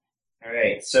All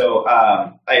right. So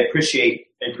I appreciate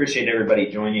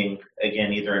everybody joining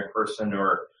again, either in person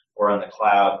or on the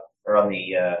cloud or on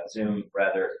the Zoom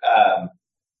rather.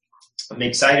 I'm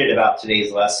excited about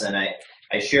today's lesson.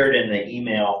 I shared in the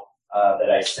email that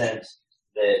I sent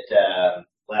that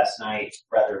last night,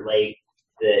 rather late,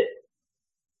 that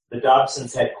the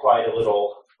Dobsons had quite a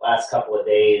little last couple of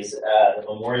days. The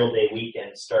Memorial Day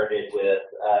weekend started with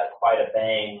quite a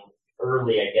bang.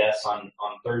 Early, I guess, on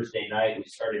Thursday night, we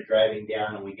started driving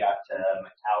down and we got to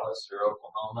McAlester,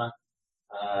 Oklahoma,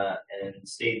 and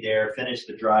stayed there, finished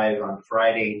the drive on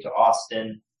Friday to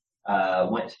Austin,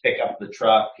 went to pick up the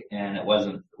truck and it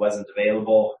wasn't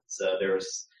available. So there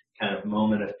was kind of a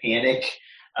moment of panic,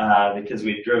 because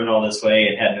we'd driven all this way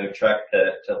and had no truck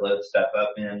to load stuff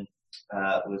up in.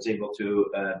 Was able to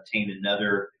obtain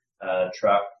another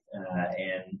truck,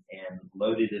 and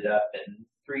loaded it up in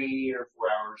 3 or 4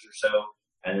 hours or so,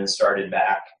 and then started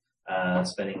back,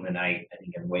 spending the night, I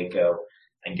think, in Waco,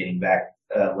 and getting back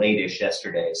late-ish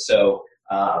yesterday. So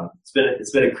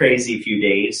it's been a crazy few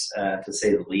days, to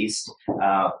say the least.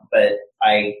 But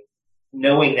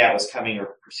knowing that was coming,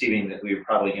 or perceiving that we were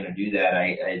probably going to do that,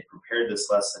 I had prepared this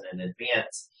lesson in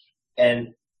advance.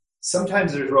 And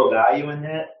sometimes there's real value in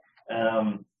that,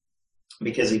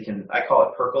 because I call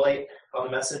it percolate on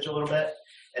the message a little bit.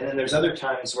 And then there's other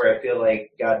times where I feel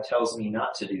like God tells me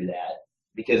not to do that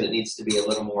because it needs to be a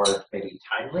little more maybe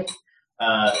timely.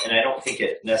 And I don't think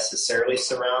it necessarily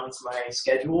surrounds my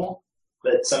schedule,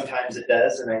 but sometimes it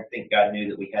does. And I think God knew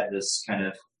that we had this kind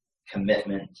of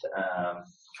commitment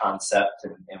concept,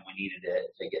 and we needed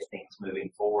to get things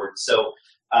moving forward. So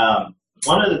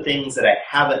one of the things that I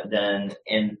haven't done,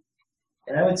 and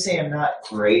I would say I'm not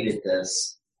great at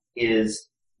this, is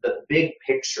the big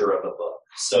picture of a book.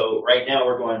 So right now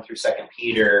we're going through 2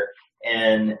 Peter,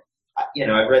 and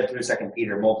I've read through 2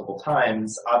 Peter multiple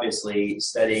times, obviously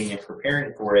studying and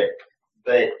preparing for it,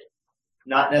 but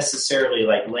not necessarily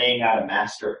like laying out a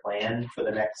master plan for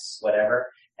the next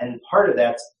whatever. And part of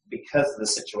that's because of the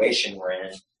situation we're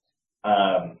in.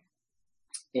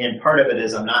 And part of it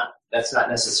is that's not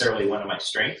necessarily one of my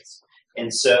strengths.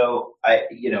 And so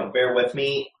bear with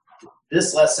me.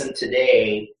 This lesson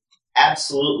today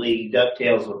absolutely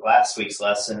dovetails with last week's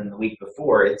lesson and the week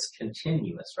before. It's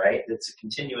continuous, right? It's a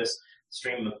continuous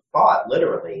stream of thought,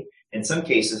 literally. In some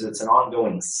cases, it's an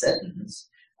ongoing sentence,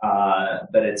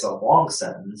 but it's a long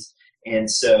sentence. And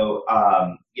so,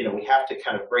 we have to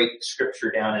kind of break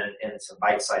scripture down in some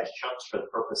bite-sized chunks for the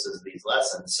purposes of these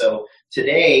lessons. So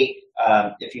today,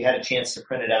 if you had a chance to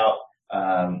print it out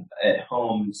at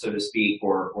home, so to speak,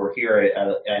 or here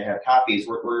I have copies,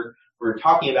 we're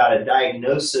talking about a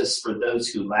diagnosis for those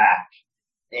who lack.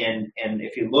 And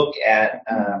if you look at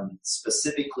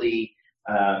specifically,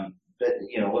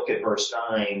 look at verse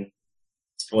 9,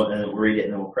 well, and we'll read it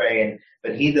and then we'll pray.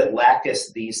 But he that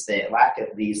lacketh these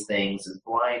things is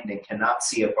blind and cannot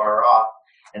see afar off,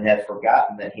 and hath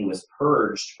forgotten that he was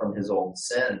purged from his old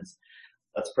sins.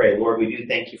 Let's pray. Lord, we do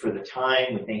thank you for the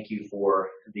time. We thank you for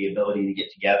the ability to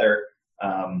get together.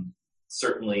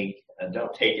 Certainly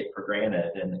don't take it for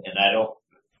granted. And I don't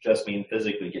just mean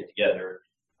physically get together,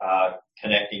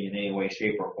 connecting in any way,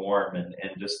 shape, or form, and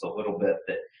just a little bit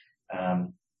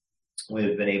that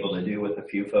we've been able to do with a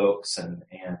few folks and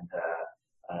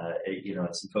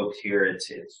some folks here.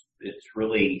 It's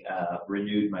really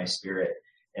renewed my spirit.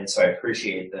 And so I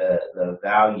appreciate the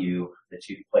value that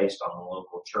you've placed on the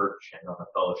local church and on the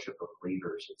fellowship of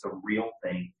believers. It's a real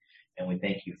thing, and we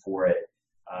thank you for it.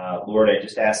 Lord, I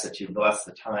just ask that you bless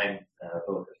the time,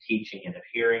 both of teaching and of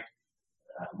hearing.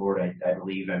 Lord, I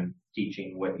believe I'm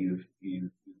teaching what you've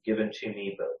given to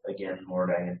me, but again,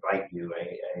 Lord, I invite you,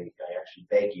 I actually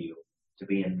beg you to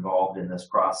be involved in this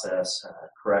process,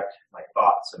 correct my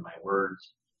thoughts and my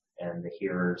words and the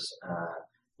hearers.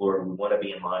 Lord, we want to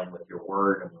be in line with your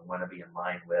word, and we want to be in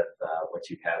line with what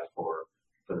you have for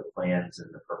the plans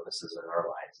and the purposes in our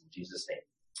lives. In Jesus'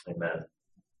 name, amen.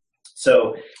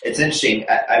 So it's interesting.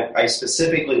 I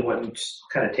specifically wouldn't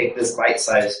kind of take this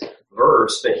bite-sized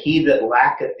verse, but he that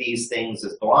lacketh these things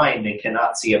is blind and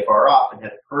cannot see afar off, and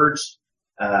hath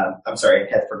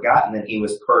forgotten that he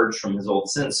was purged from his old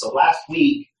sins. So last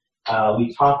week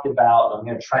we talked about, I'm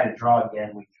going to try to draw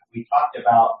again, we talked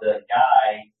about the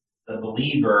guy, the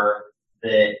believer,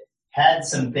 that had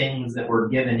some things that were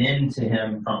given in to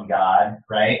him from God,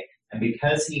 right? And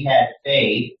because he had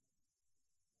faith,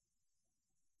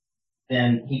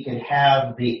 then he could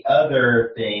have the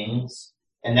other things,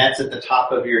 and that's at the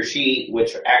top of your sheet,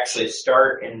 which actually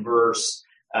start in verse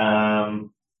 4,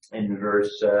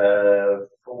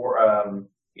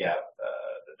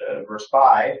 verse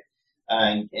 5.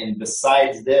 And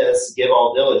besides this, give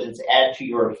all diligence, add to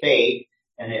your faith.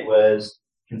 And it was,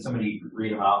 can somebody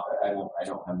read them out? I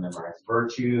don't have memorized.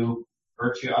 Virtue,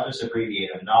 I'll just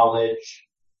abbreviate them. Knowledge,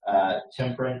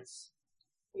 temperance,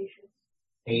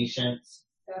 patience,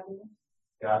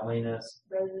 godliness,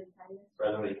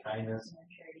 brotherly kindness,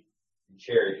 and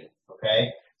charity.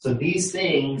 Okay? So these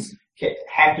things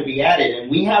have to be added, and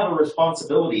we have a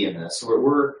responsibility in this.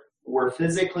 We're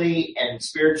physically and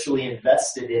spiritually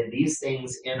invested in these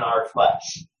things in our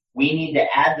flesh. We need to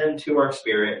add them to our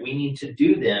spirit. We need to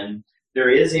do them. There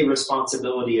is a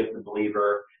responsibility of the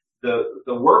believer. The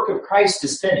work of Christ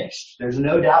is finished. There's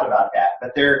no doubt about that.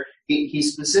 But he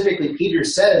specifically, Peter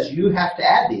says, you have to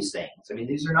add these things. I mean,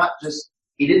 these are not just,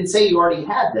 he didn't say you already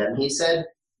had them. He said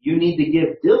you need to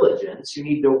give diligence. You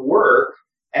need to work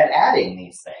at adding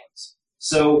these things.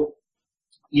 So,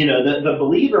 the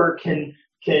believer can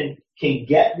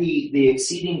get the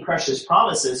exceeding precious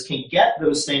promises, can get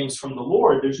those things from the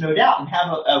Lord, there's no doubt, and have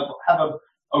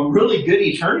a really good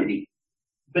eternity.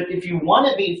 But if you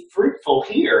want to be fruitful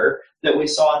here, that we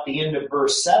saw at the end of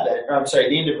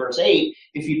the end of verse 8,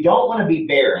 if you don't want to be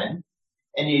barren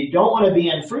and you don't want to be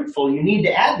unfruitful, you need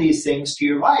to add these things to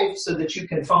your life so that you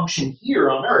can function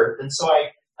here on earth. And so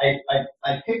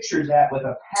I pictured that with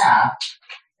a path,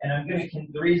 and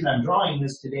the reason I'm drawing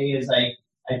this today is I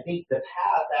think the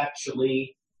path,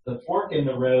 actually, the fork in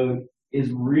the road, is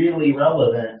really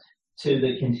relevant to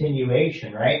the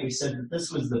continuation, right? We said that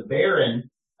this was the barren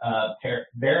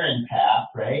path,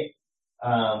 right?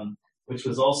 Which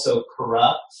was also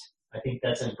corrupt. I think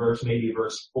that's in verse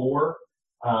 4.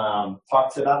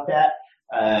 Talks about that.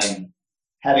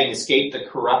 Having escaped the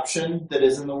corruption that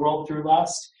is in the world through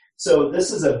lust. So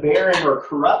this is a barren or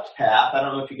corrupt path. I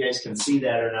don't know if you guys can see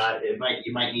that or not. You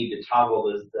might need to toggle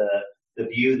the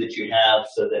view that you have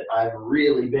so that I'm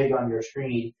really big on your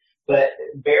screen. But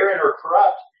barren or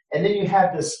corrupt. And then you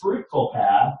have this fruitful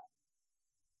path.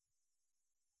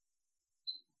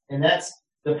 And that's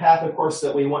the path, of course,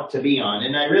 that we want to be on.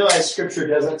 And I realize Scripture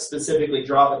doesn't specifically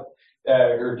draw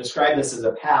or describe this as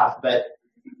a path, but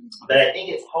I think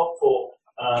it's helpful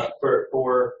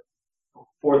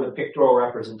for the pictorial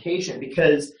representation,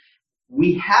 because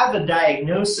we have a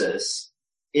diagnosis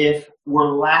if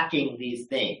we're lacking these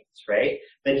things, right?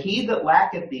 But he that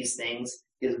lacketh these things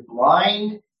is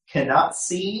blind, cannot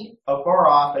see afar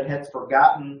off, and hath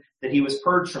forgotten that he was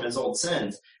purged from his old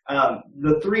sins.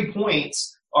 The 3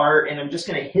 points are, and I'm just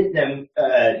going to hit them,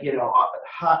 at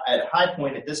a high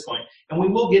point at this point, and we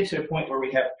will get to a point where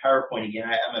we have PowerPoint again.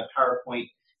 I'm a PowerPoint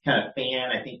kind of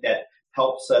fan. I think that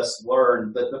helps us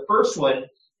learn. But the first one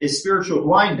is spiritual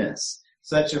blindness.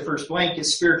 So that's your first blank,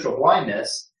 is spiritual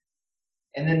blindness.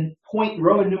 And then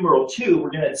Roman numeral 2,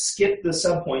 we're going to skip the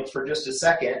subpoints for just a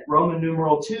second. Roman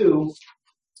numeral 2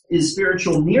 is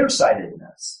spiritual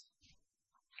nearsightedness.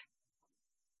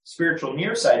 Spiritual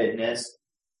nearsightedness.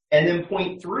 And then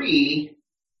point 3,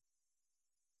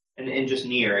 and just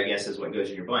near, I guess, is what goes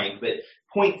in your blank. But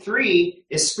point 3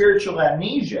 is spiritual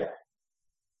amnesia.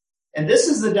 And this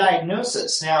is the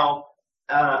diagnosis. Now,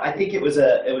 I think it was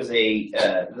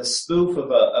the spoof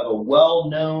of a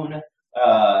well-known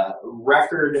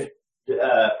record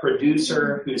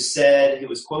producer who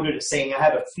was quoted as saying, "I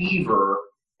have a fever,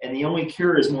 and the only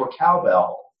cure is more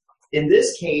cowbell." In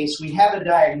this case, we have a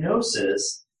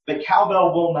diagnosis, but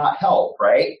cowbell will not help,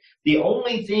 right? The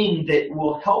only thing that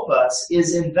will help us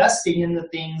is investing in the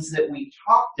things that we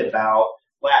talked about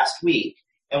last week.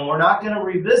 And we're not going to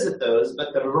revisit those,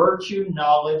 but the virtue,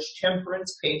 knowledge,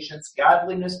 temperance, patience,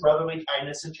 godliness, brotherly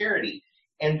kindness, and charity.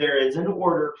 And there is an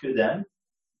order to them.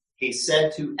 He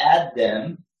said to add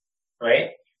them,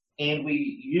 right? And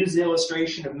we use the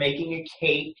illustration of making a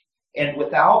cake. And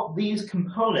without these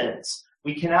components,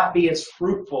 we cannot be as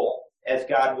fruitful as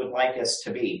God would like us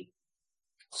to be.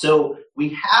 So we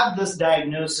have this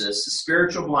diagnosis: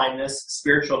 spiritual blindness,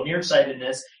 spiritual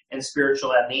nearsightedness, and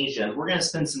spiritual amnesia. And we're going to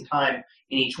spend some time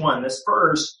in each one. This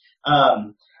first,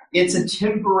 it's a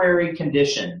temporary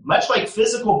condition. Much like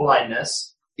physical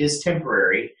blindness is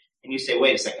temporary. And you say,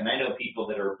 wait a second, I know people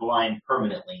that are blind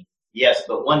permanently. Yes,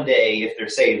 but one day, if they're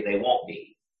saved, they won't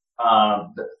be.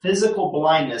 But physical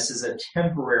blindness is a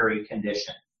temporary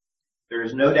condition. There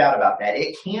is no doubt about that.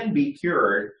 It can be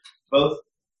cured both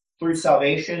through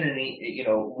salvation and,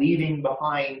 leaving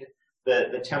behind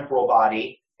the temporal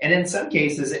body. And in some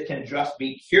cases, it can just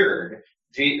be cured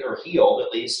or healed,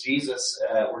 at least. Jesus,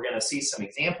 we're going to see some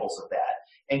examples of that.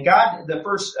 And God, the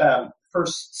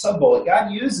first sub-bullet,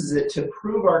 God uses it to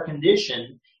prove our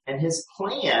condition, and his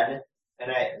plan,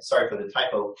 and sorry for the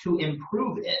typo, to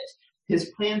improve it. his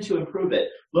plan to improve it.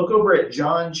 Look over at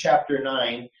John chapter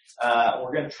 9.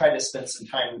 We're going to try to spend some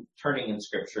time turning in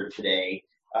Scripture today.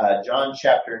 John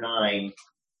chapter 9,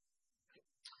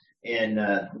 in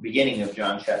the beginning of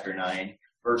John chapter 9,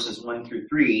 verses 1 through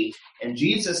 3. And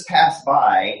Jesus passed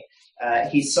by.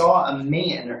 He saw a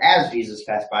man, or as Jesus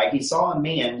passed by, he saw a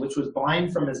man which was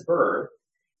blind from his birth.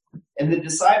 And the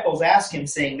disciples asked him,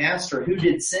 saying, Master, who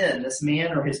did sin, this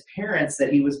man or his parents,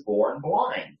 that he was born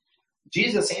blind?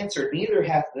 Jesus answered, Neither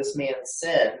hath this man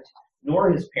sinned,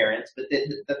 nor his parents, but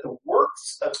that the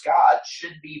works of God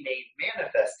should be made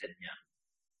manifest in him.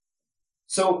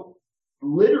 So,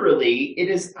 literally, it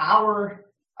is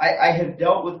I have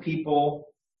dealt with people,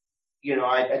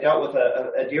 I dealt with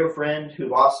a dear friend who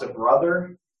lost a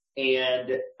brother,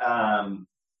 and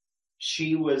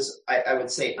she was, I would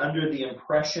say, under the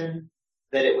impression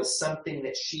that it was something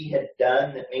that she had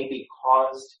done that maybe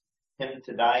caused him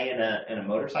to die in a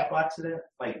motorcycle accident.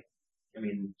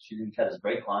 She didn't cut his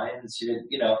brake lines. She didn't,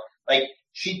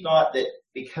 she thought that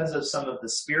because of some of the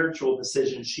spiritual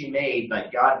decisions she made,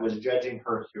 like God was judging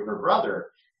her through her brother.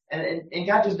 And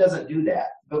God just doesn't do that.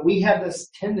 But we have this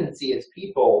tendency as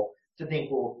people to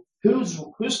think, well,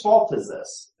 whose fault is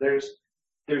this?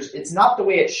 It's not the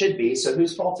way it should be, so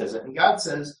whose fault is it? And God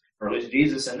says, or at least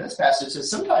Jesus in this passage says,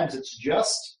 sometimes it's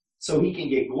just so he can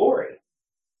get glory.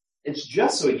 It's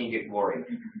just so he can get glory.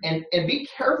 And be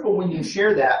careful when you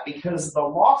share that, because the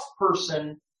lost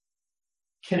person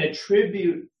can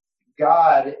attribute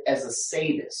God as a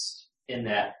sadist in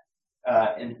that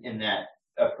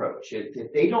approach.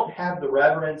 If they don't have the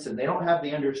reverence and they don't have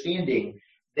the understanding,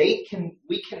 we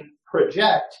can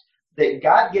project that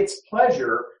God gets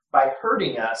pleasure by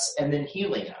hurting us and then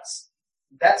healing us.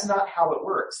 That's not how it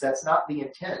works. That's not the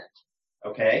intent.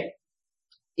 Okay?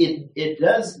 It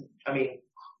does,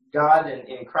 God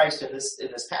in Christ in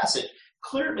this passage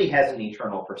clearly has an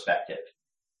eternal perspective.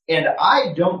 And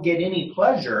I don't get any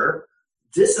pleasure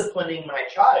disciplining my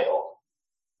child,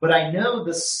 but I know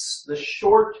the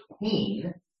short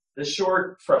pain, the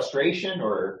short frustration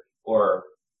or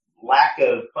lack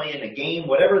of playing a game,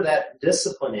 whatever that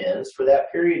discipline is for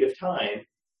that period of time,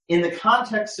 in the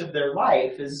context of their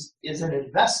life is an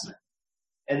investment.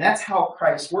 And that's how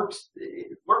Christ works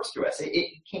through us.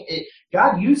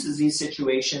 God uses these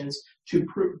situations to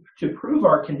prove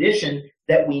our condition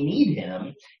that we need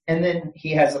him, and then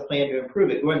he has a plan to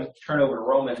improve it. Go ahead and turn over to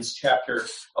Romans chapter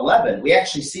 11. We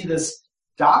actually see this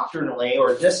doctrinally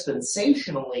or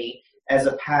dispensationally as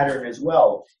a pattern as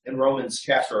well in Romans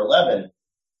chapter 11.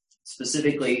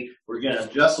 Specifically, we're going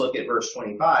to just look at verse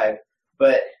 25.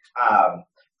 But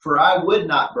for I would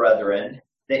not, brethren,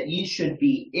 that ye should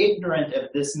be ignorant of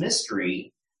this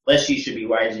mystery, lest ye should be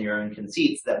wise in your own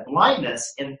conceits, that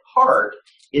blindness in part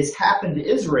is happened to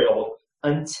Israel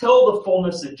until the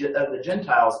fullness of the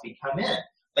Gentiles be come in.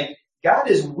 Like, God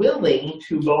is willing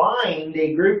to blind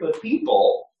a group of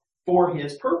people for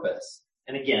his purpose.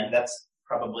 And again, that's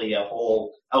probably a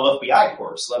whole LFBI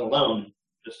course, let alone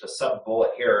just a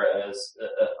sub-bullet here as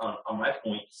on my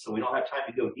point, so we don't have time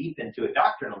to go deep into it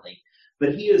doctrinally.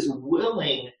 But he is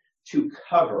willing to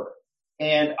cover.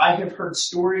 And I have heard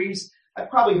stories, I've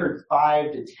probably heard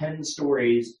 5 to 10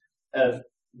 stories of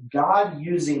God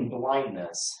using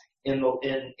blindness in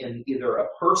either a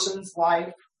person's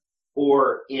life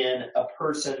or in a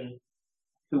person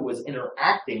who was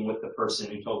interacting with the person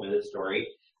who told me this story.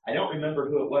 I don't remember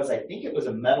who it was. I think it was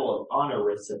a Medal of Honor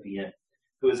recipient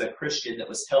who was a Christian that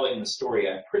was telling the story.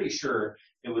 I'm pretty sure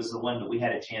it was the one that we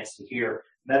had a chance to hear.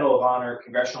 Medal of Honor,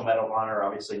 Congressional Medal of Honor,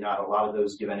 obviously not a lot of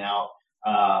those given out.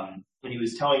 When he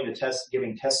was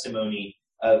giving testimony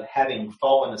of having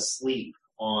fallen asleep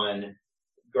on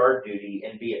guard duty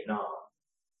in Vietnam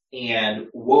and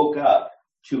woke up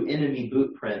to enemy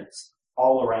boot prints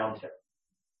all around him.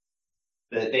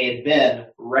 That they had been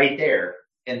right there,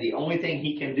 and the only thing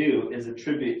he can do is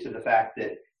attribute to the fact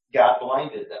that God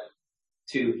blinded them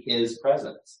to his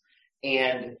presence.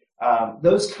 And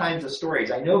those kinds of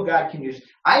stories, I know God can use.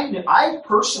 I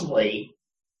personally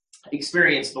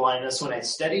experienced blindness when I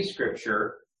study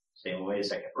Scripture. Say, well, wait a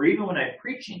second. Or even when I'm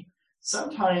preaching.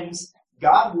 Sometimes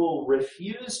God will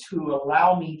refuse to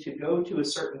allow me to go to a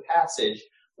certain passage,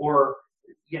 or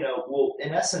will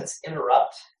in essence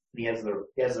interrupt. He has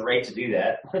the right to do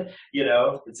that.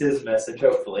 It's his message,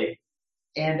 hopefully.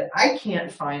 And I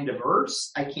can't find a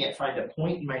verse. I can't find a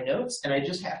point in my notes, and I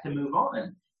just have to move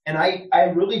on. And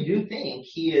I really do think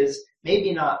he is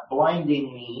maybe not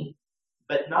blinding me,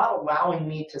 but not allowing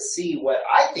me to see what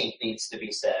I think needs to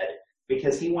be said,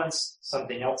 because he wants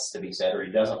something else to be said, or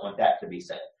he doesn't want that to be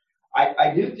said.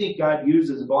 I do think God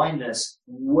uses blindness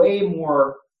way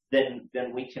more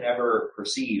than we can ever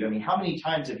perceive. I mean, how many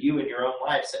times have you in your own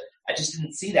life said, I just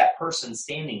didn't see that person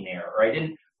standing there, or I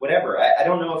didn't, whatever. I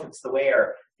don't know if it's the way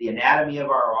the anatomy of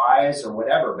our eyes or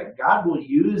whatever, but God will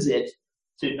use it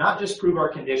to not just prove our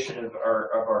condition of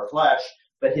our flesh,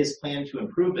 but his plan to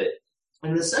improve it.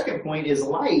 And the second point is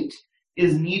light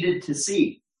is needed to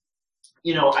see.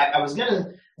 You know, I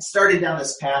started down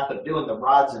this path of doing the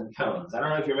rods and cones. I don't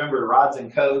know if you remember rods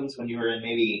and cones when you were in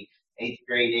maybe 8th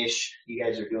grade-ish. You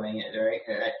guys are doing it, right?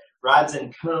 Rods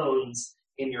and cones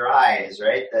in your eyes,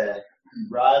 right? The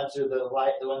rods are the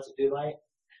ones that do light.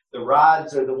 The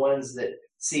rods are the ones that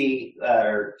see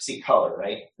color,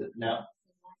 right? No?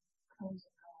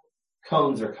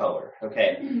 Cones are color,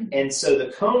 okay? And so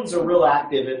the cones are real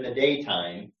active in the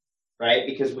daytime, right?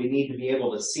 Because we need to be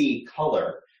able to see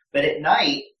color. But at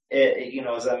night,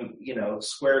 as I'm,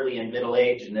 squarely in middle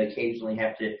age and occasionally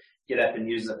have to get up and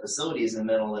use the facilities in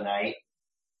the middle of the night,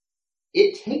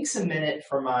 it takes a minute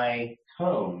for my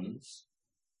cones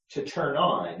to turn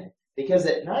on, because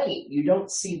at night you don't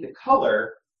see the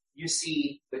color, you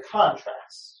see the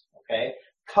contrast, okay?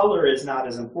 Color is not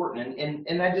as important,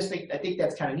 and I think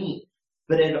that's kind of neat,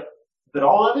 but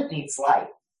all of it needs light.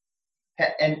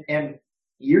 And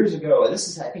years ago,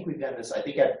 I think we've done this, I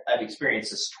think I've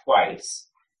experienced this twice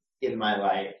in my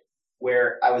life,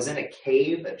 where I was in a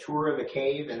cave, a tour of a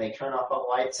cave, and they turn off all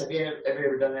the lights. Have you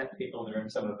ever done that? People in the room,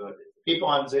 some of the people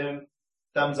on Zoom,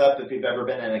 thumbs up if you've ever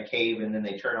been in a cave and then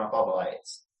they turn off all the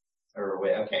lights.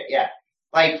 Okay, yeah.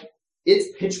 Like,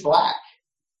 it's pitch black.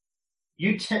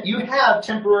 You have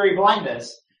temporary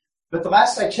blindness, but the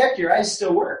last I checked, your eyes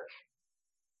still work.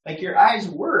 Like, your eyes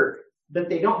work, but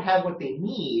they don't have what they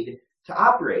need to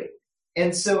operate.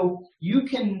 And so you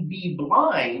can be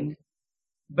blind,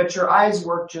 but your eyes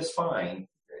work just fine.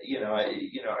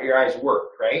 Your eyes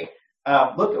work, right?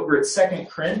 Look over at 2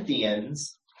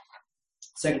 Corinthians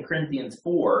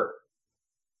 4.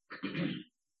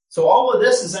 So all of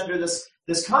this is under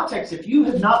this context. If you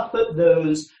have not put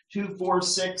those 2, 4,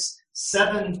 6,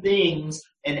 7 things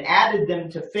and added them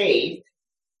to faith,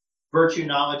 virtue,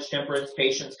 knowledge, temperance,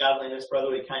 patience, godliness,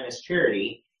 brotherly kindness,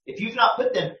 charity, if you've not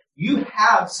put them, you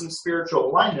have some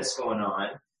spiritual blindness going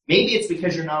on. Maybe it's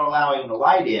because you're not allowing the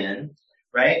light in,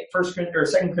 right? 2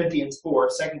 Corinthians 4,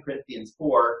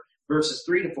 verses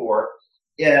 3 to 4.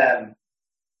 That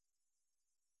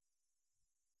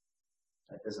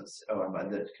doesn't. I'm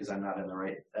because I'm not in the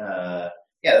right.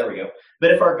 There we go.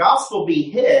 But if our gospel be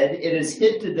hid, it is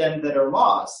hid to them that are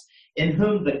lost, in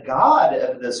whom the God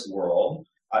of this world,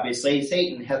 obviously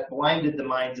Satan, hath blinded the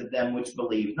minds of them which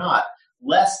believe not,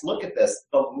 lest, look at this,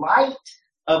 the light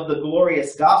of the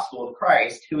glorious gospel of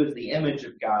Christ, who is the image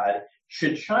of God,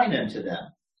 should shine unto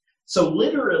them. So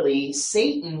literally,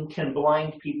 Satan can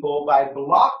blind people by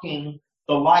blocking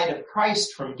the light of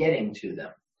Christ from getting to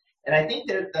them. And I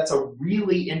think that's a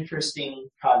really interesting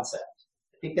concept.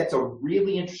 I think that's a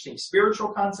really interesting spiritual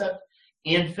concept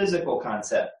and physical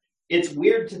concept. It's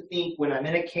weird to think when I'm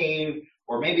in a cave,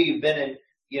 or maybe you've been in,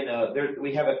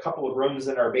 we have a couple of rooms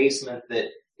in our basement that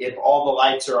if all the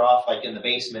lights are off, like in the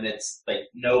basement, it's like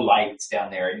no lights down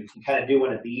there. And you can kind of do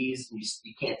one of these, and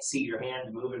you can't see your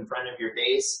hand move in front of your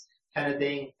face kind of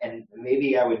thing. And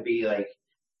maybe I would be like,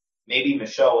 maybe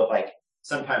Michelle would like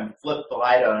sometime flip the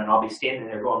light on, and I'll be standing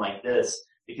there going like this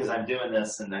because I'm doing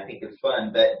this and I think it's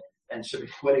fun. And she'll be,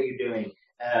 what are you doing?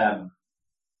 And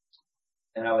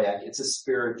I'll be like, it's a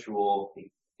spiritual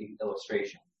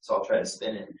illustration. So I'll try to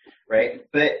spin it, right?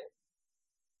 But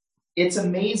it's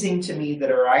amazing to me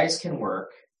that our eyes can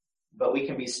work, but we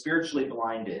can be spiritually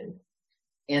blinded,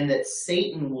 and that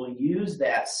Satan will use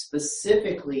that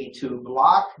specifically to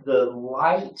block the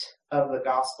light of the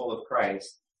gospel of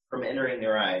Christ from entering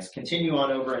their eyes. Continue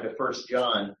on over into 1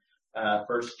 John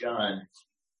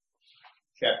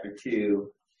chapter 2.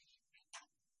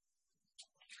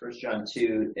 1 John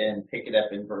 2, and pick it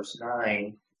up in verse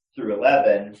 9 through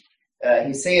 11.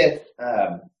 He saith,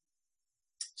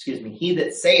 he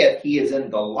that saith he is in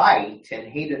the light and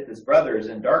hateth his brother is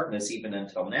in darkness even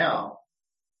until now.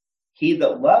 He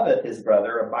that loveth his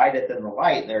brother abideth in the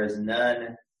light, and there is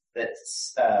none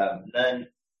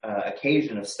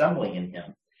occasion of stumbling in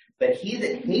him. But he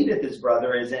that hateth his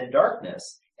brother is in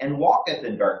darkness, and walketh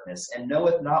in darkness, and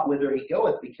knoweth not whither he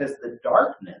goeth, because the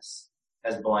darkness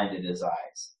has blinded his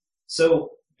eyes.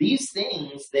 So these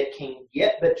things that can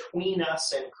get between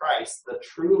us and Christ, the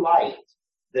true light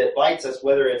that lights us,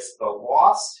 whether it's the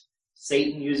lost,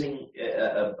 Satan using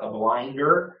a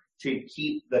blinder to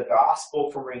keep the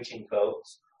gospel from reaching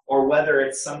folks, or whether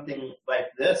it's something like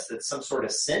this, that's some sort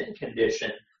of sin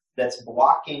condition that's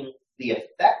blocking the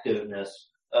effectiveness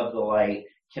of the light,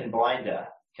 can blind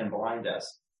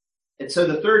us. And so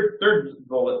the third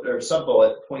bullet or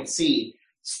sub-bullet, point C,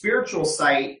 spiritual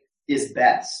sight is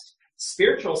best.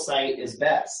 Spiritual sight is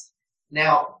best.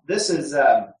 Now, this is,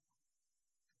 I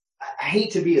hate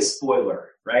to be a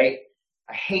spoiler, right?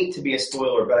 I hate to be a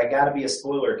spoiler, but I got to be a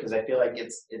spoiler because I feel like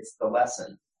it's the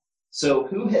lesson. So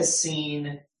who has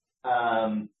seen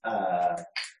the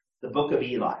Book of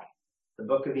Eli? The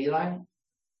Book of Eli?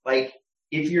 Like,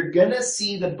 if you're going to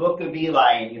see the Book of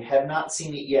Eli and you have not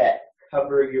seen it yet,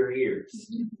 cover your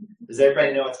ears. Does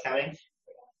everybody know what's coming?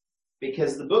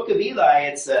 Because the Book of Eli,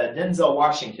 it's Denzel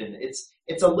Washington.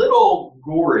 It's a little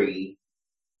gory,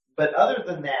 but other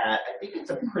than that, I think it's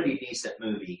a pretty decent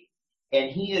movie. And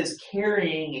he is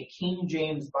carrying a King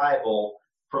James Bible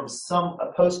from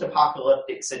a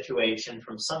post-apocalyptic situation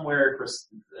from somewhere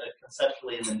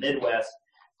conceptually in the Midwest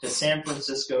to San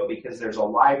Francisco because there's a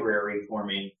library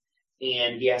forming,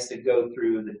 and he has to go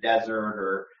through the desert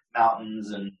or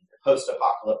mountains and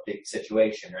post-apocalyptic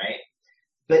situation, right?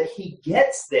 But he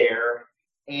gets there,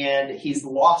 and he's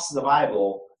lost the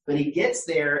Bible, but he gets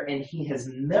there, and he has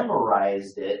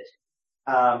memorized it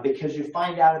because you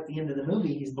find out at the end of the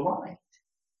movie he's blind.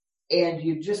 And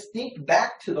you just think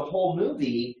back to the whole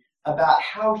movie about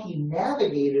how he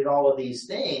navigated all of these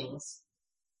things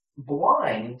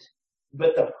blind,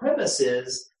 but the premise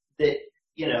is that,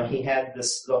 he had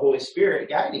the Holy Spirit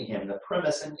guiding him. The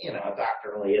premise, and,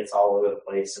 doctrinally it's all over the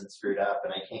place and screwed up,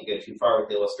 and I can't go too far with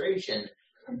the illustration,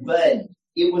 but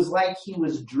it was like he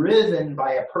was driven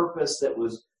by a purpose that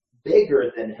was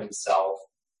bigger than himself,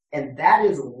 and that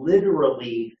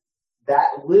literally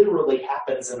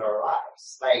happens in our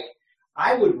lives. Like,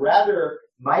 I would rather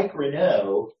Mike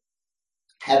Renault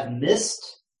have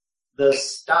missed the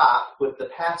stop with the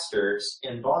pastors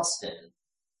in Boston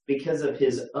because of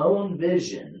his own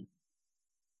vision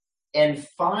and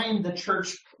find the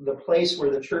place where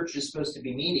the church is supposed to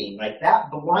be meeting. Like, that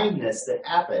blindness that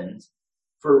happened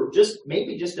for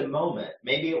maybe just a moment.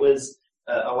 Maybe it was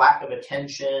a lack of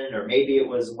attention, or maybe it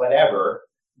was whatever,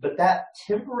 but that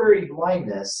temporary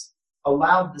blindness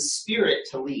allowed the Spirit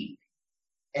to lead.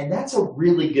 And that's a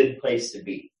really good place to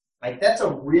be. Like, I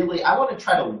want to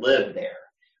try to live there.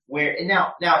 Where, and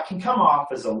now it can come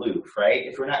off as aloof, right?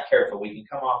 If we're not careful, we can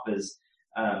come off as,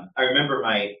 I remember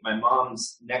my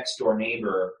mom's next door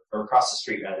neighbor, or across the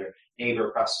street rather, neighbor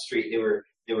across the street,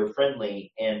 they were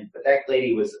friendly, but that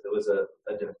lady was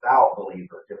a devout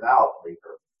believer.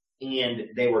 And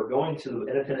they were going to the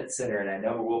Independence Center, and I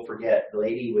never will forget, the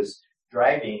lady was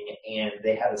driving, and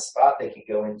they had a spot they could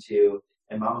go into,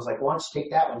 and Mom was like, "Why don't you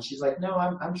take that one?" She's like, "No,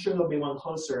 I'm sure there'll be one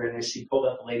closer." And as she pulled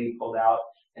up, the lady pulled out,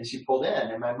 and she pulled in.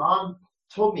 And my mom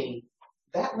told me,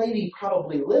 that lady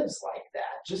probably lives like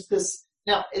that.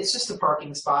 Now, it's just a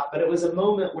parking spot, but it was a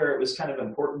moment where it was kind of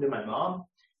important to my mom,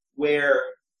 where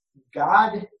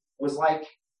God was like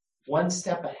one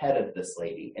step ahead of this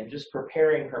lady and just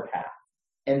preparing her path.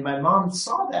 And my mom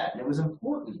saw that, and it was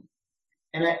important.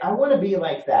 And I want to be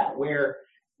like that, where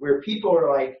people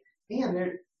are like, man,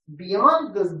 they're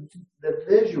beyond the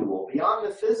visual, beyond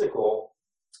the physical,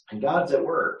 and God's at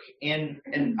work. And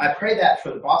I pray that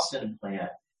for the Boston plant,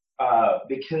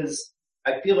 because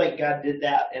I feel like God did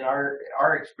that in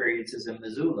our experiences in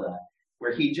Missoula,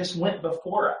 where he just went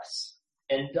before us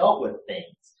and dealt with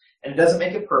things. And it doesn't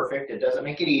make it perfect. It doesn't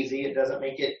make it easy. It doesn't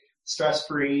make it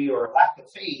stress-free or lack of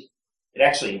faith. It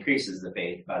actually increases the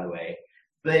faith, by the way.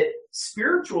 But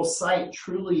spiritual sight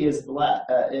truly is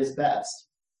best.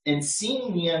 And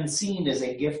seeing the unseen is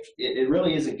a gift. It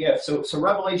really is a gift. So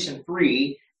Revelation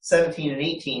 3:17 and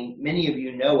 18, many of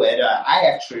you know it. I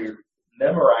actually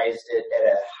memorized it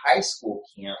at a high school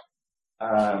camp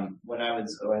when I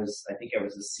think I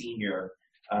was a senior.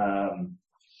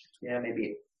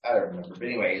 Maybe, I don't remember. But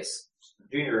anyways,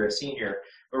 junior or senior.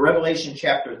 But Revelation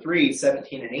chapter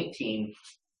 3:17 and 18,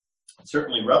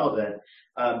 certainly relevant.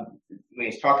 When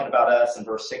he's talking about us in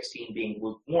verse 16 being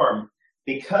lukewarm,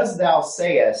 because thou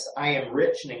sayest, I am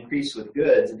rich and increase with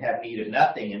goods and have need of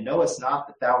nothing, and knowest not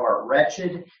that thou art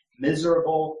wretched,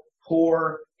 miserable,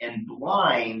 poor, and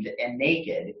blind, and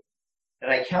naked.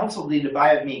 And I counsel thee to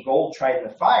buy of me gold tried in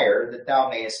the fire, that thou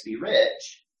mayest be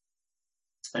rich,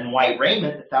 and white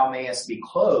raiment, that thou mayest be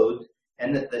clothed,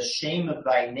 and that the shame of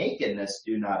thy nakedness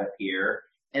do not appear,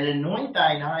 and anoint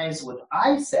thine eyes with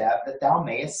eye salve, that thou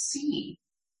mayest see.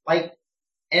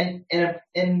 And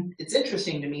it's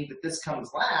interesting to me that this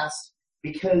comes last,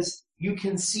 because you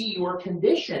can see your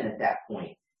condition at that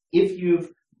point. If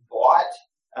you've bought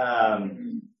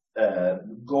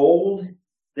gold,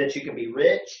 that you can be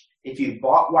rich. If you've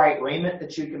bought white raiment,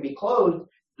 that you can be clothed.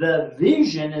 The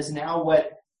vision is now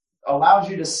what allows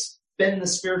you to spend the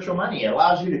spiritual money. It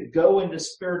allows you to go into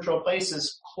spiritual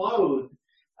places clothed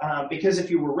Because if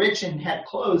you were rich and had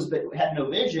clothes but had no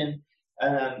vision,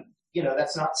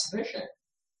 that's not sufficient.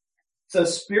 So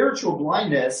spiritual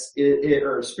blindness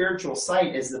or spiritual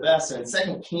sight is the best. And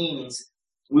in 2 Kings,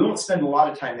 we won't spend a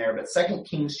lot of time there, but 2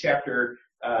 Kings chapter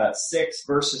 6,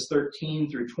 verses 13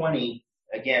 through 20,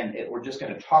 again, we're just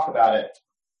going to talk about it.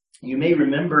 You may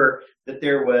remember that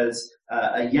there was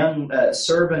a young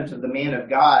servant of the man of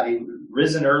God. He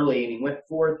risen early and he went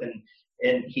forth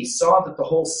and he saw that the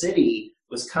whole city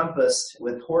was compassed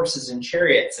with horses and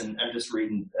chariots. And I'm just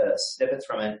reading snippets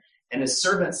from it. And his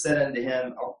servant said unto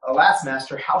him, Alas,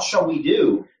 master, how shall we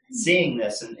do, seeing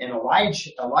this? And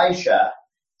Elisha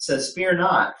says, Fear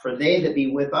not, for they that be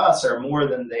with us are more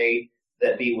than they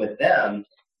that be with them.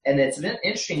 And it's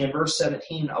interesting in verse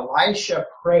 17, Elisha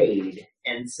prayed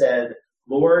and said,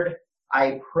 Lord,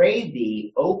 I pray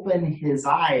thee, open his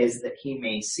eyes that he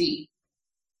may see.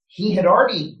 He had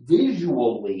already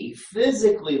visually,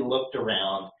 physically looked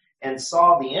around and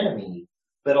saw the enemy.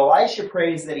 But Elisha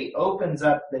prays that he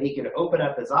could open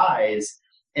up his eyes.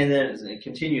 And then it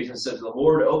continues and says, the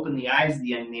Lord opened the eyes of the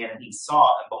young man, and he saw,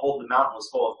 and behold, the mountain was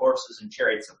full of horses and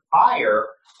chariots of fire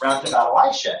round about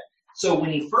Elisha. So when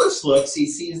he first looks, he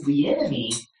sees the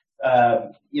enemy,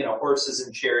 horses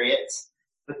and chariots.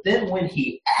 But then when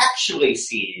he actually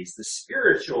sees the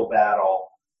spiritual battle,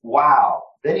 wow,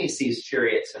 then he sees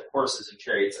chariots and horses and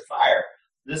chariots of fire.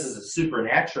 This is a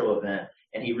supernatural event,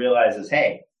 and he realizes,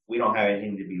 hey, we don't have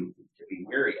anything to be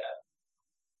weary of.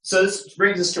 So this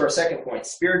brings us to our second point,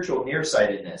 spiritual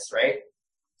nearsightedness, right?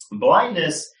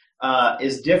 Blindness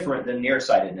is different than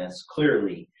nearsightedness,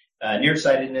 clearly.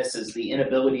 Nearsightedness is the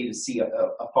inability to see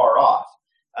afar off.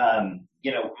 My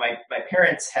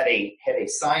parents had a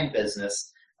sign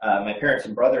business. My parents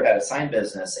and brother had a sign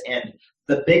business, and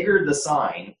the bigger the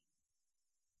sign,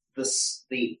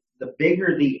 the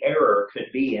bigger the error could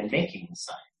be in making the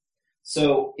sign.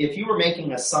 So if you were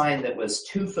making a sign that was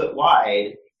 2 foot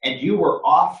wide and you were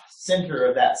off center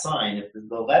of that sign, if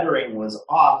the lettering was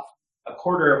off a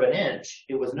quarter of an inch,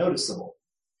 it was noticeable.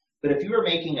 But if you were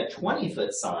making a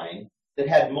 20-foot sign that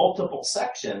had multiple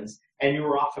sections and you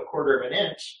were off a quarter of an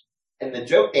inch, and the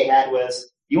joke they had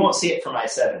was, you won't see it from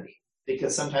I-70,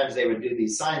 because sometimes they would do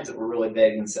these signs that were really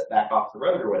big and set back off the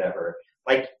road or whatever.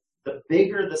 Like, the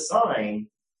bigger the sign,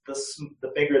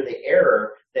 the bigger the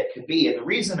error that could be. And the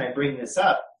reason I bring this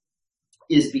up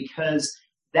is because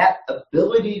that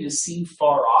ability to see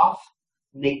far off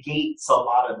negates a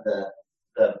lot of the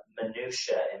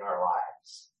minutia in our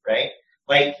lives, right?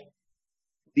 Like,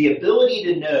 the ability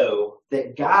to know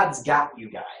that God's got you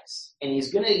guys, and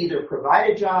he's going to either provide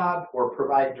a job or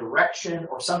provide direction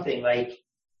or something, like,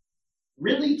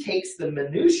 really takes the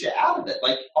minutia out of it.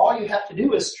 Like, all you have to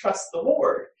do is trust the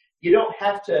Lord. You don't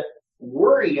have to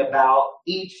worry about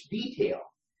each detail.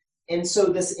 And so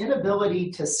this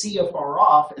inability to see afar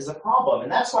off is a problem.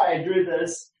 And that's why I drew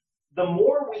this. The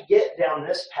more we get down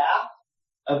this path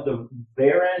of the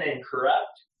barren and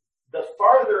corrupt, the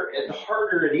farther and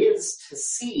harder it is to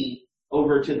see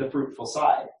over to the fruitful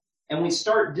side. And we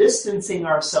start distancing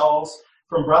ourselves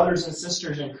from brothers and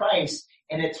sisters in Christ,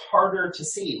 and it's harder to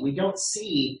see. We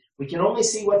can only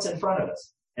see what's in front of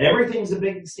us. And everything's a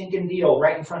big stinking deal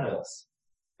right in front of us,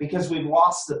 because we've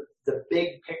lost the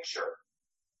big picture.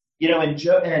 In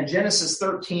Genesis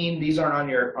 13, these aren't on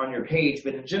your page,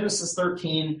 but in Genesis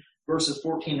 13, verses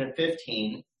 14 and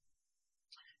 15,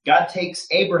 God takes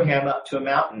Abraham up to a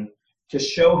mountain to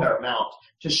show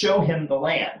him the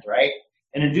land, right?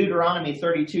 And in Deuteronomy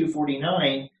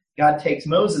 32:49, God takes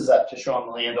Moses up to show him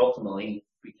the land ultimately,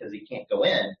 because he can't go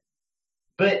in.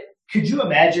 But could you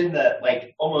imagine the,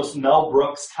 like, almost Mel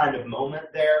Brooks kind of moment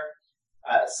there?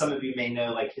 Some of you may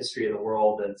know, like, History of the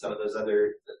World and some of those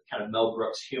other kind of Mel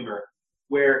Brooks humor,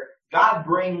 where God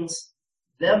brings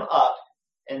them up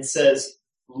and says,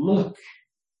 look.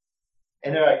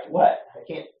 And they're like, what? I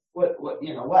can't, what,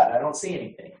 I don't see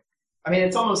anything. I mean,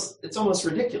 it's almost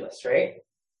ridiculous, right?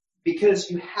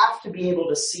 Because you have to be able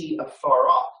to see afar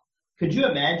off. Could you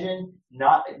imagine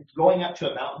not going up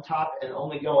to a mountaintop and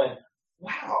only going,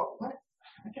 wow, what?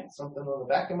 I got something on the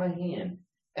back of my hand.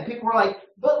 And people were like,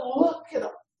 but look at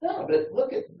them. No, but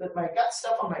look at I got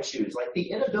stuff on my shoes. Like,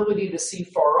 the inability to see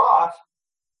far off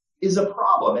is a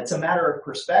problem. It's a matter of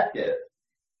perspective.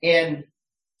 And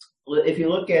if you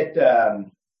look at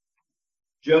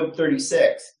Job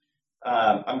 36,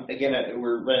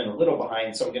 we're running a little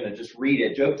behind, so I'm going to just read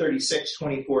it. Job 36,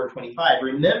 24, 25.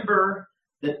 Remember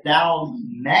that thou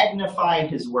magnify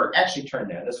his work. Actually, turn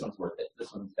there. This one's worth it.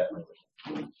 This one's definitely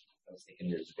worth it. I was thinking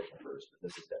there's a different verse, but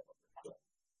this is definitely worth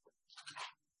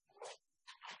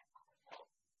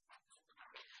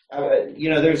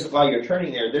it. While you're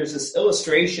turning there, there's this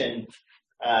illustration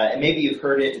and maybe you've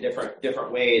heard it in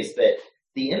different ways, that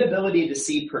the inability to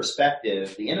see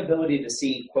perspective, the inability to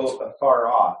see, quote, afar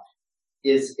off,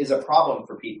 is a problem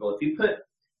for people.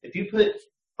 If you put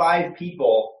 5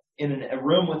 people in a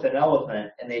room with an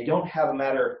elephant and they don't have a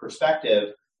matter of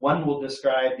perspective, one will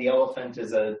describe the elephant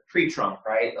as a tree trunk,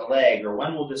 right, a leg, or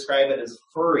one will describe it as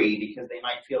furry because they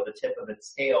might feel the tip of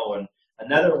its tail, and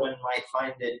another one might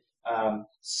find it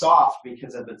soft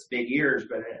because of its big ears,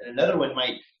 but another one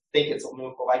might think it's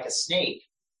like a snake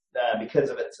because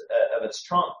of its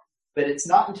trunk. But it's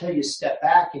not until you step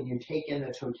back and you take in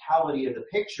the totality of the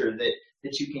picture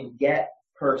that you can get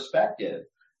perspective.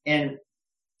 And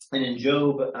in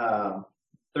Job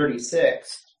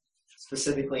 36,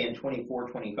 specifically in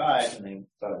 24:25, and I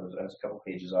thought I was a couple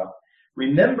pages off,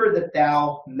 remember that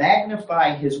thou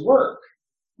magnify his work,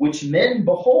 which men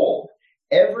behold.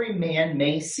 Every man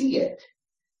may see it.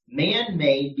 Man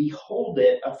may behold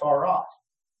it afar off.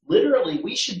 Literally,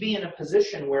 we should be in a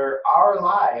position where our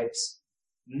lives,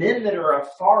 men that are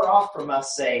afar off from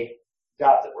us say,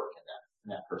 God's at work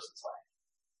in that person's life.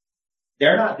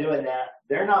 They're not doing that.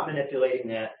 They're not manipulating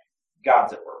that.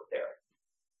 God's at work there.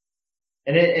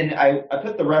 And I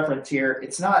put the reference here.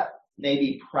 It's not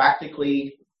maybe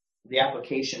practically the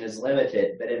application is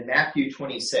limited, but in Matthew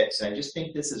 26, and I just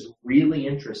think this is really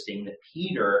interesting that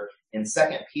Peter in 2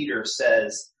 Peter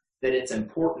says that it's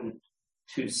important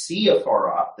to see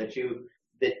afar off, that you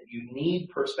need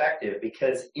perspective,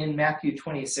 because in Matthew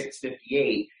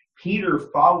 26:58, Peter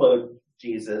followed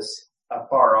Jesus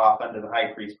afar off unto the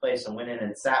high priest's place and went in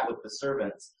and sat with the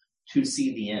servants to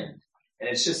see the end. And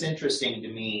it's just interesting to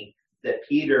me that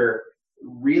Peter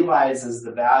realizes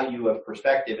the value of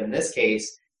perspective. In this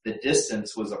case, the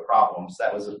distance was a problem, so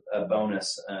that was a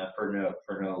bonus for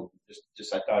no.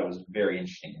 Just I thought it was very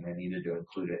interesting, and I needed to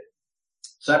include it.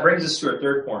 So that brings us to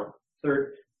our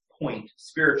third point: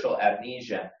 spiritual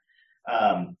amnesia.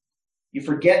 You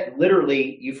forget,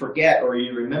 or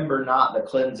you remember not the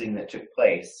cleansing that took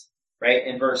place. Right?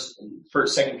 In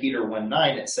 2 Peter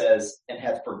 1:9, it says, and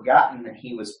hath forgotten that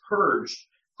he was purged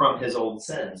from his old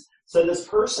sins. So this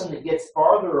person that gets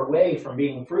farther away from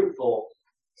being fruitful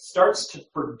starts to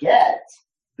forget,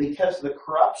 because the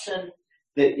corruption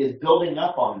that is building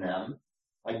up on them,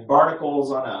 like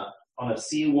barnacles on a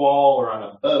seawall or on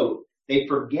a boat, they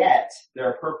forget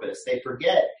their purpose. They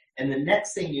forget, and the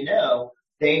next thing you know,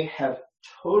 they have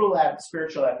total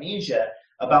spiritual amnesia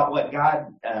about what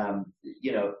God,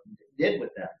 did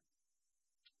with them.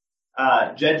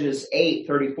 Judges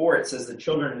 8:34, it says the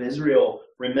children of Israel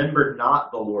remembered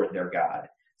not the Lord their God.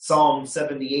 Psalm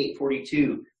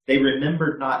 78:42, they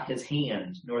remembered not his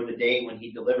hand, nor the day when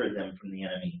he delivered them from the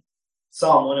enemy.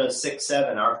 Psalm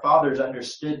 106:7, our fathers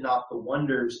understood not the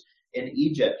wonders in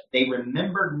Egypt. They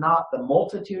remembered not the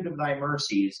multitude of thy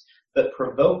mercies, but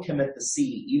provoked him at the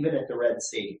sea, even at the Red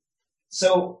Sea.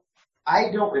 So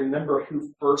I don't remember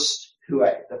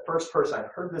the first person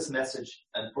I've heard this message,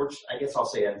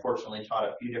 unfortunately taught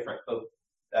a few different folks,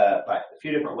 by a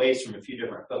few different ways from a few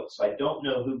different folks. So I don't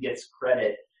know who gets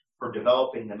credit for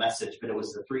developing the message, but it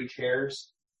was the 3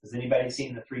 chairs. Has anybody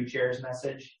seen the 3 chairs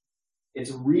message?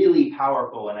 It's really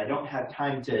powerful, and I don't have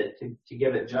time to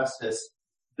give it justice,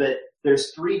 but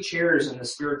there's 3 chairs in the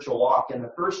spiritual walk, and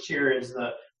the first chair is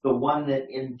the one that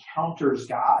encounters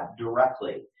God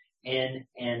directly. And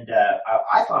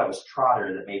I thought it was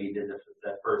Trotter that maybe did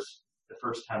the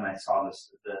first time I saw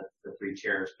the 3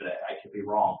 chairs, but I could be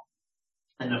wrong.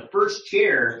 And the first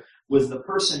chair was the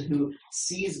person who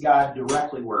sees God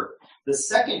directly work. The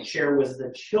second chair was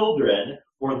the children,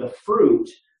 or the fruit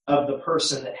of the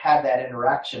person that had that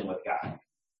interaction with God.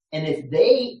 And if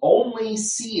they only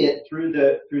see it through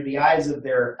the eyes of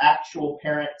their actual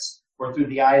parents, or through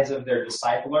the eyes of their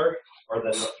discipler,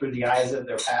 or through the eyes of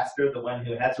their pastor, the one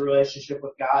who has a relationship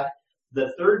with God,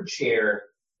 the third chair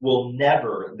will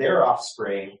never, their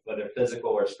offspring, whether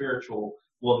physical or spiritual,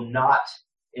 will not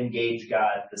engage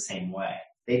God the same way.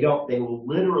 They will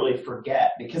literally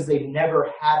forget, because they've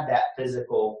never had that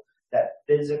physical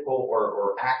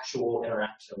or actual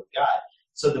interaction with God.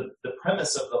 So the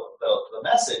premise of the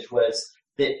message was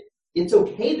that it's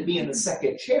okay to be in the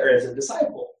second chair as a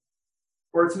disciple.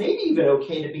 Or it's maybe even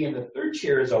okay to be in the third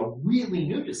chair as a really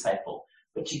new disciple,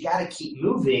 but you got to keep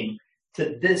moving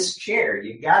to this chair.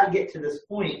 You got to get to this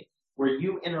point where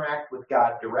you interact with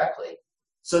God directly,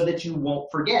 so that you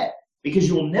won't forget, because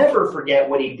you'll never forget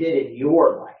what he did in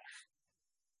your life.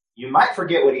 You might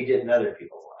forget what he did in other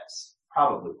people's lives.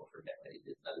 Probably will forget what he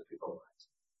did in other people's lives.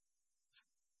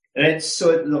 And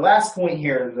so the last point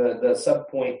here, the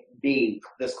subpoint B,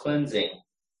 this cleansing,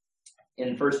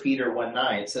 in 1 Peter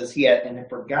 1:9, it says he had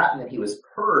forgotten that he was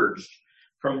purged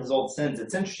from his old sins.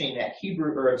 It's interesting that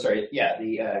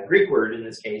the Greek word in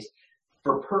this case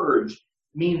for purge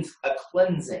means a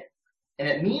cleansing. And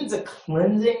it means a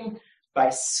cleansing by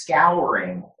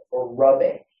scouring or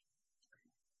rubbing.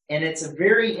 And it's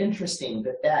very interesting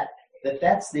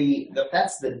that's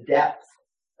the depth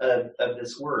of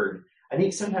this word. I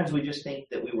think sometimes we just think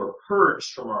that we were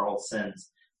purged from our old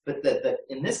sins. But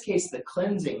in this case, the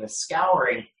cleansing, the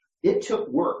scouring, it took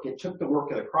work. It took the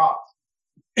work of the cross.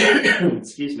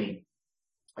 Excuse me.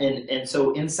 And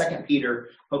so in 2 Peter,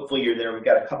 hopefully you're there. We've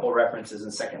got a couple of references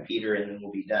in 2 Peter, and then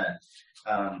we'll be done.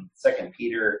 2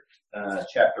 Peter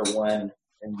chapter 1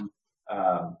 and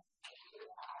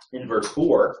in verse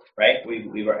 4, right?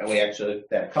 We actually looked at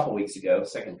that a couple weeks ago.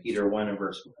 2 Peter 1 and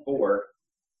verse 4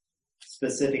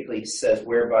 specifically says,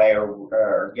 whereby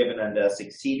are given unto us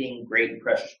exceeding great and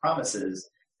precious promises,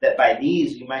 that by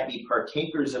these you might be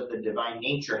partakers of the divine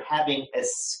nature, having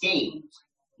escaped,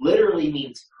 literally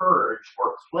means purge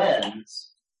or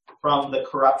cleanse, from the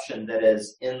corruption that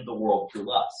is in the world through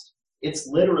lust. It's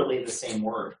literally the same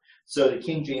word. So the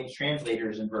King James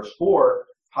translators in verse 4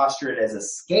 posture it as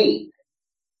escape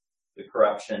the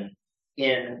corruption.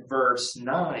 In verse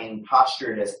 9,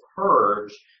 posture it as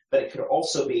purge, but it could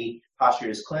also be postured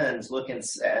as cleanse. Look in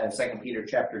 2 Peter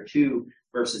chapter 2,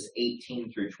 verses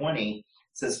 18 through 20. It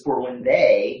says, for when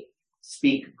they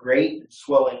speak great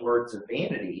swelling words of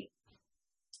vanity,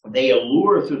 they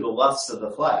allure through the lusts of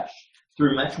the flesh,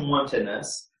 through much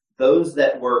wantonness, those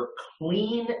that were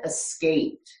clean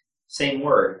escaped, same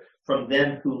word, from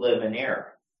them who live in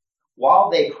error. While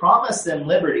they promise them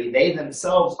liberty, they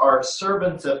themselves are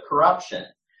servants of corruption,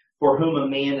 for whom a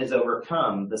man is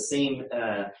overcome, the same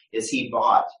is he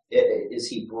brought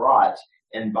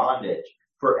in bondage.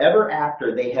 For ever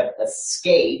after they have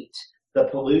escaped the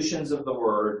pollutions of the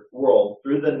world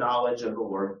through the knowledge of the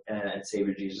Lord and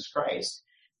Savior Jesus Christ.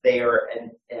 They are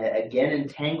again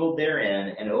entangled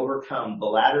therein and overcome. The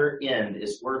latter end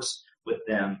is worse with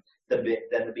them than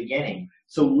the beginning.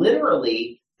 So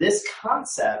literally, this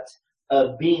concept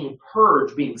of being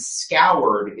purged, being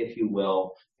scoured, if you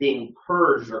will, being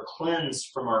purged or cleansed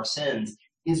from our sins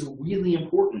is really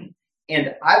important.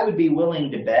 And I would be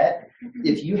willing to bet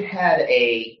if you had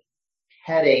a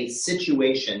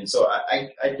situation, so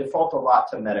I default a lot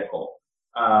to medical.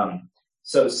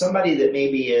 So somebody that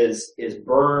maybe is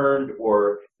burned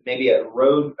or maybe a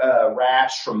road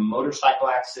rash from a motorcycle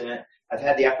accident. I've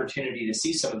had the opportunity to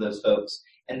see some of those folks,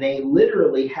 and they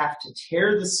literally have to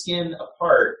tear the skin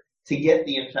apart to get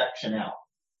the infection out.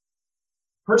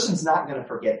 Person's not going to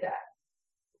forget that.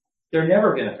 They're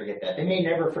never going to forget that. They may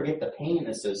never forget the pain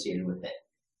associated with it.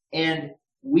 And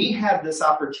we have this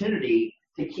opportunity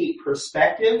to keep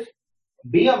perspective,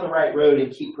 be on the right road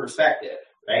and keep perspective,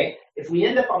 right? If we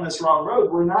end up on this wrong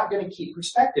road, we're not going to keep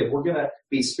perspective. We're going to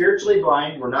be spiritually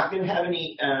blind. We're not going to have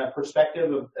any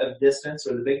perspective of distance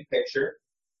or the big picture.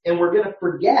 And we're going to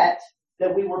forget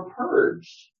that we were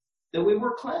purged, that we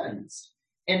were cleansed.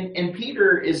 And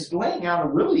Peter is laying out a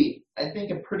really, I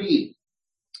think,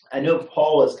 I know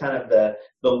Paul is kind of the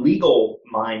legal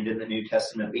mind in the New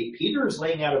Testament. Peter is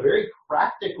laying out a very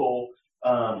practical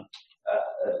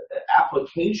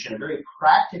application, a very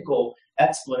practical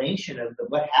explanation of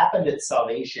what happened at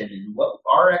salvation and what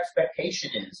our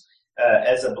expectation is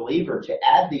as a believer to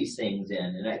add these things in.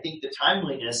 And I think the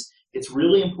timeliness, it's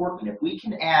really important. If we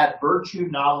can add virtue,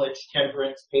 knowledge,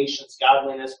 temperance, patience,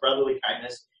 godliness, brotherly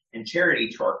kindness, and charity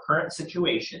to our current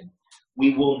situation,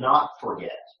 we will not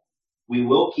forget. We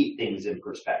will keep things in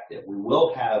perspective. We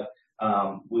won't have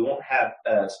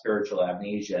spiritual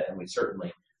amnesia, and we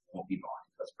certainly won't be blind.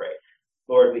 Let's pray.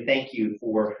 Lord, we thank you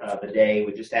for the day.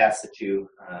 We just ask that you,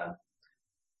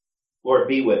 Lord,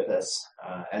 be with us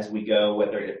as we go,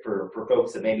 whether for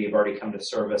folks that maybe have already come to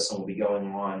service and will be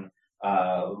going on.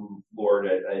 Lord,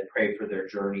 I pray for their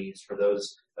journeys. For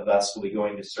those of us who will be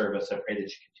going to service, I pray that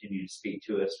you continue to speak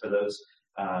to us. For those,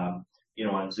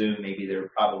 on Zoom, maybe they're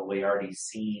probably already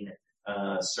seen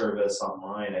service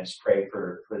online. I just pray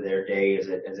for their day as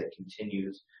it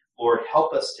continues. Lord,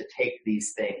 help us to take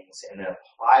these things and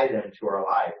apply them to our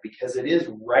life, because it is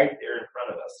right there in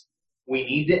front of us. We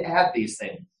need to add these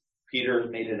things. Peter has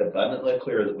made it abundantly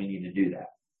clear that we need to do that.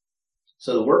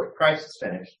 So the work of Christ is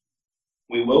finished.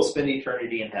 We will spend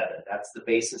eternity in heaven. That's the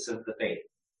basis of the faith.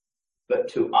 But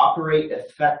to operate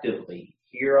effectively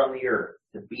here on the earth,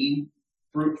 to be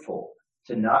fruitful,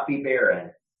 to not be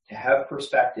barren, to have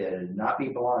perspective, not be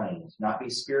blind, not be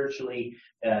spiritually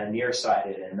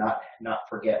nearsighted, and not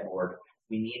forget, Lord,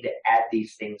 we need to add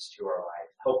these things to our life.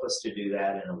 Help us to do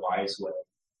that in a wise way,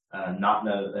 not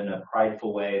in a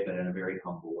prideful way, but in a very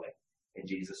humble way. In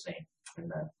Jesus' name,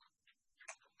 amen.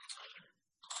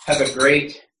 Have a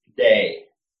great day.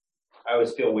 I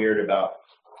always feel weird about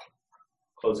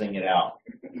closing it out.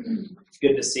 It's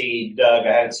good to see Doug.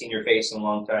 I haven't seen your face in a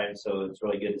long time, so it's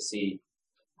really good to see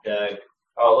Doug.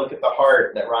 Oh, look at the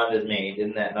heart that Rhonda's made.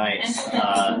 Isn't that nice?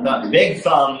 Big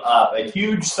thumb up. A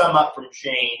huge thumb up from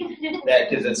Shane,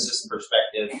 because it's just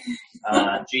perspective.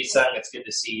 Ji-Sung, it's good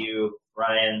to see you.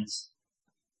 Ryan's,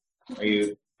 are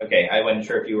you okay? I wasn't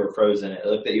sure if you were frozen. It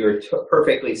looked that you were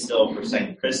perfectly still for a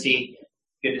second. Christy,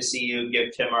 good to see you.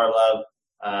 Give Tim our love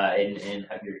and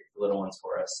hug your little ones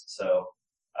for us. So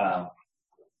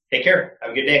take care.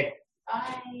 Have a good day.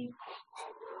 Bye.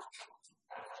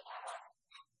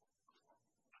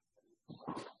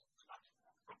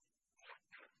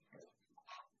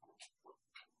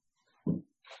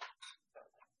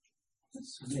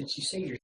 Mitch, you say you're